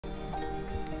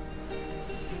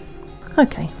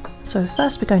Okay, so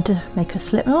first we're going to make a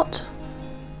slip knot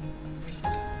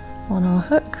on our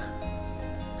hook,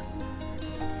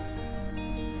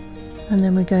 and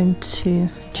then we're going to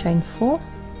chain 4,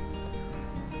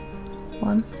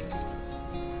 1,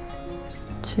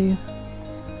 2,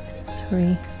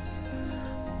 3,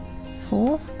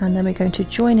 4, and then we're going to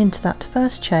join into that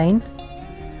first chain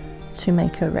to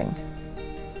make a ring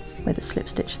with a slip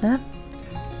stitch there.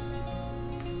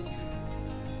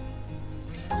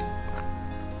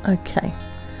 Okay,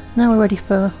 now we're ready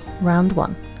for round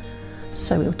 1.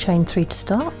 So we'll chain 3 to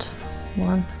start.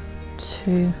 1,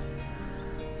 2,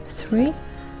 3.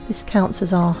 This counts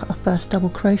as our first double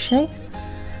crochet.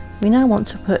 We now want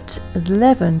to put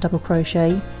 11 double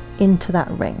crochet into that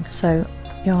ring. So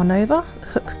yarn over,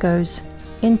 hook goes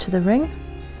into the ring,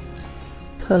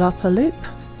 pull up a loop,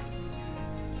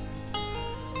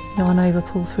 yarn over,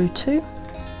 pull through 2,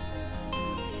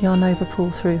 yarn over, pull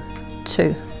through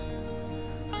 2.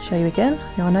 I'll show you again.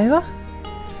 Yarn over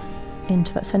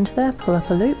into that centre there, pull up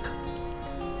a loop,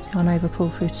 yarn over, pull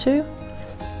through 2,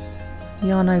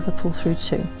 yarn over, pull through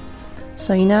 2.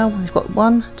 So now we've got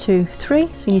 1, 2, 3,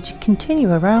 so you need to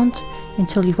continue around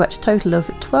until you've worked a total of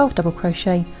 12 double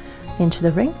crochet into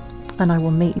the ring, and I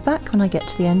will meet you back when I get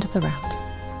to the end of the round.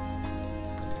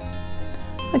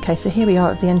 Okay, so here we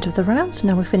are at the end of the round. So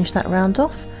now we'll finish that round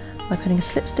off by putting a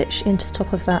slip stitch into the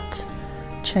top of that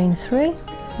chain 3,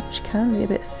 which can be a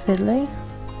bit fiddly.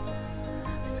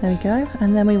 There we go,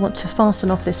 and then we want to fasten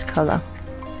off this colour.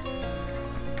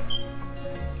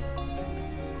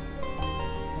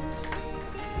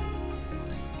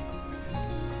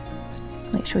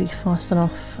 Make sure you fasten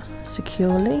off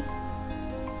securely.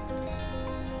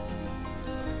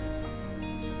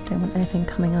 Don't want anything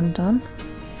coming undone.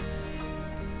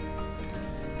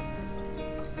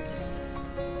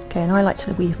 Okay, and I like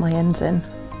to weave my ends in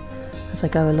as I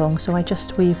go along, so I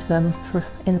just weave them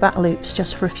in the back loops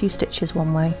just for a few stitches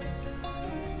one way.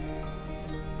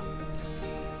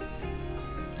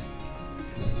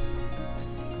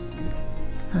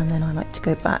 And then I like to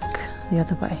go back the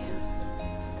other way.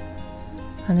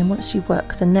 And then once you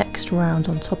work the next round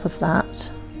on top of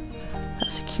that,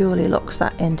 that securely locks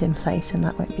that end in place and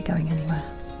that won't be going anywhere.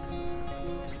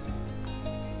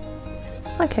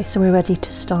 Okay, so we're ready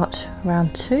to start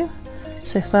round 2.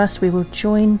 So first we will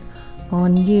join our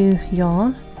new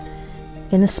yarn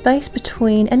in the space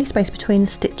between, any space between the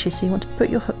stitches. So you want to put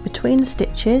your hook between the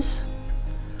stitches,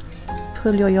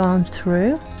 pull your yarn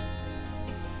through,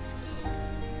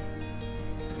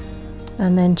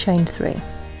 and then chain 3.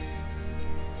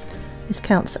 This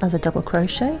counts as a double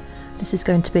crochet. This is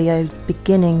going to be a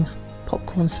beginning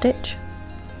popcorn stitch.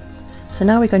 So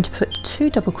now we're going to put 2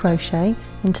 double crochet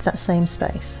into that same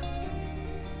space.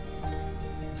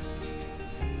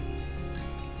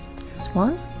 That's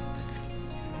 1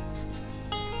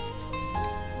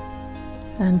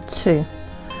 and 2.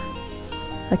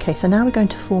 Okay, so now we're going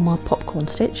to form our popcorn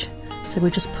stitch. So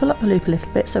we'll just pull up the loop a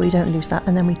little bit so we don't lose that,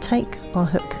 and then we take our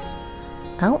hook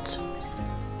out,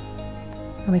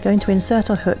 and we're going to insert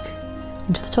our hook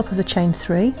into the top of the chain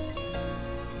 3,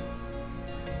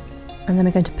 and then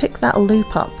we're going to pick that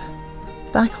loop up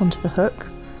back onto the hook,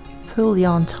 pull the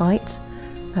yarn tight,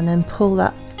 and then pull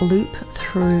that loop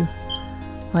through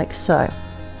like so,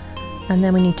 and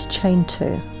then we need to chain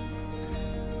 2.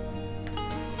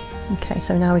 Okay,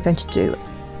 so now we're going to do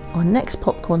our next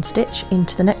popcorn stitch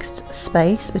into the next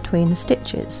space between the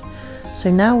stitches. So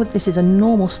now this is a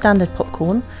normal standard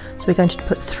popcorn, so we're going to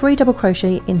put 3 double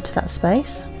crochet into that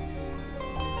space.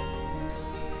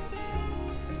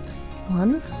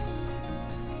 1,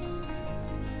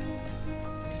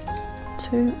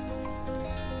 2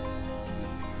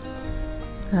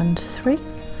 and 3.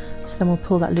 So then we'll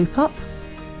pull that loop up.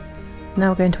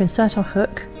 Now we're going to insert our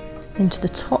hook into the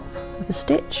top of the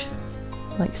stitch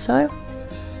like so,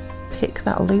 pick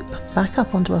that loop back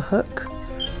up onto a hook,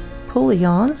 pull the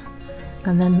yarn,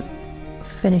 and then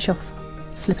finish off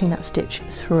slipping that stitch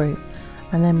through,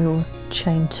 and then we'll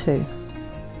chain 2.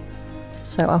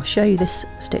 So I'll show you this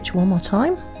stitch one more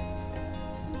time.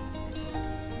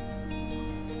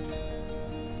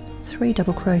 3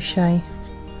 double crochet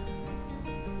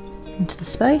into the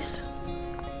space,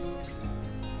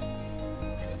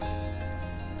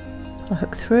 I'll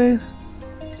hook through,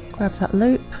 grab that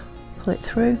loop, pull it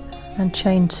through, and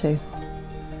chain 2.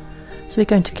 So we're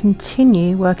going to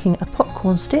continue working a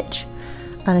popcorn stitch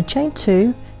and a chain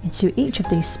 2 into each of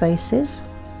these spaces,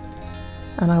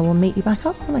 and I will meet you back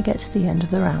up when I get to the end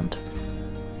of the round.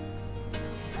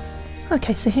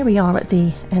 Okay, so here we are at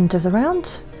the end of the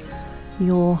round.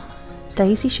 Your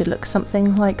daisy should look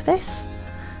something like this,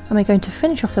 and we're going to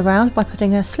finish off the round by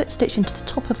putting a slip stitch into the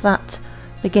top of that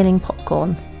beginning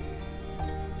popcorn.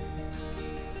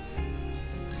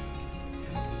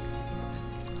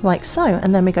 Like so,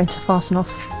 and then we're going to fasten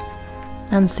off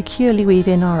and securely weave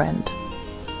in our end.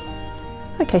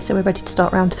 Okay, so we're ready to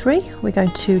start round 3. We're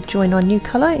going to join our new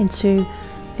colour into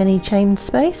any chain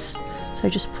space, so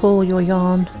just pull your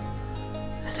yarn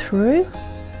through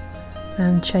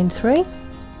and chain 3.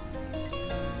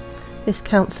 This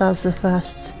counts as the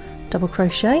first double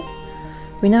crochet.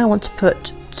 We now want to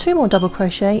put 2 more double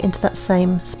crochet into that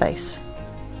same space.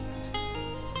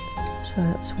 So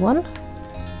that's 1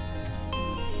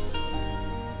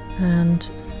 and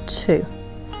 2.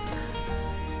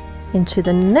 Into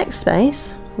the next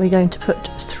space we're going to put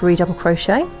 3 double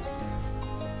crochet.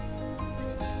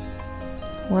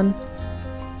 1,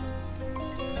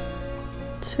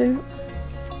 2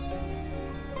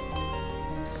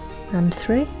 and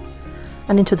 3.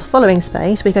 And into the following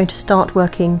space we're going to start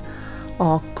working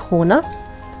our corner.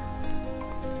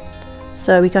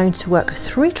 So we're going to work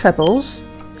 3 trebles,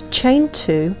 chain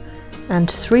 2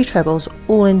 and 3 trebles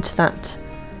all into that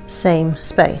same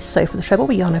space. So for the treble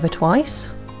we yarn over twice,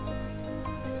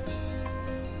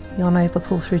 yarn over,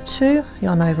 pull through 2,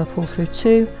 yarn over, pull through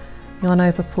 2, yarn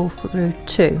over, pull through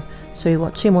 2. So we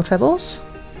want 2 more trebles.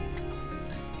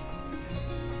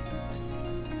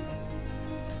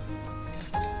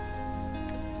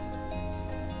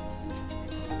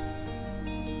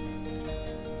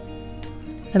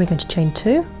 Then we're going to chain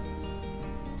 2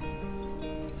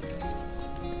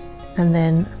 and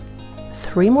then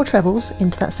 3 more trebles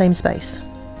into that same space.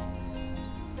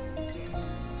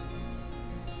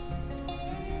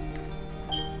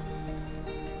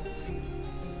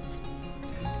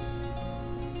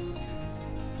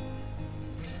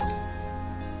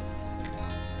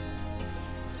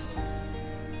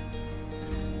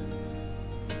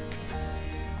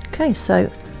 Okay,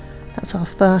 so that's our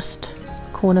first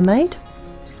corner made.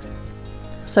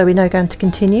 So we're now going to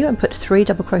continue and put 3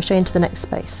 double crochet into the next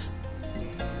space.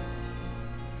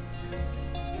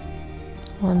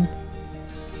 1,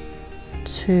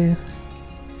 2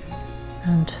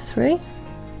 and 3.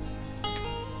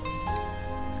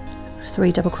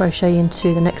 3 double crochet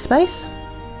into the next space.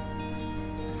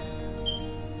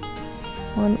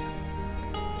 1,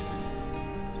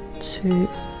 2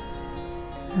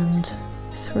 and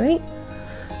 3.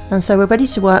 And so we're ready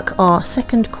to work our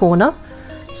second corner.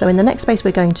 So in the next space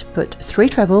we're going to put 3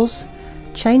 trebles,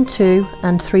 chain 2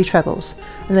 and 3 trebles,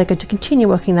 and we're going to continue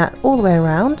working that all the way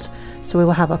around. So we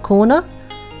will have a corner,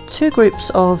 2 groups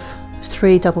of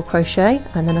 3 double crochet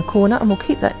and then a corner, and we'll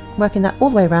keep that working that all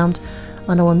the way around,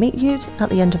 and I will meet you at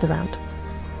the end of the round.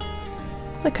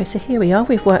 Okay, so here we are,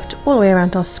 we've worked all the way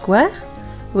around our square.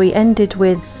 We ended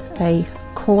with a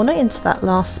corner into that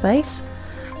last space,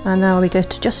 and now we're going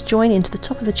to just join into the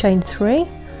top of the chain 3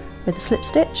 with a slip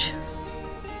stitch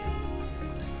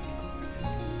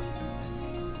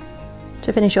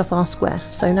to finish off our square.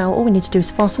 So now all we need to do is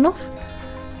fasten off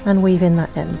and weave in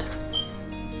that end.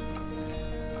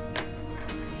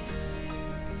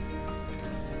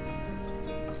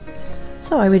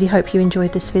 So I really hope you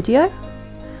enjoyed this video,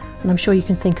 and I'm sure you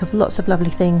can think of lots of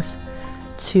lovely things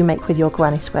to make with your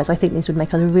granny squares. I think these would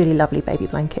make a really lovely baby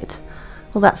blanket.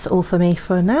 Well, that's all for me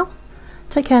for now.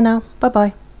 Take care now. Bye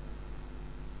bye.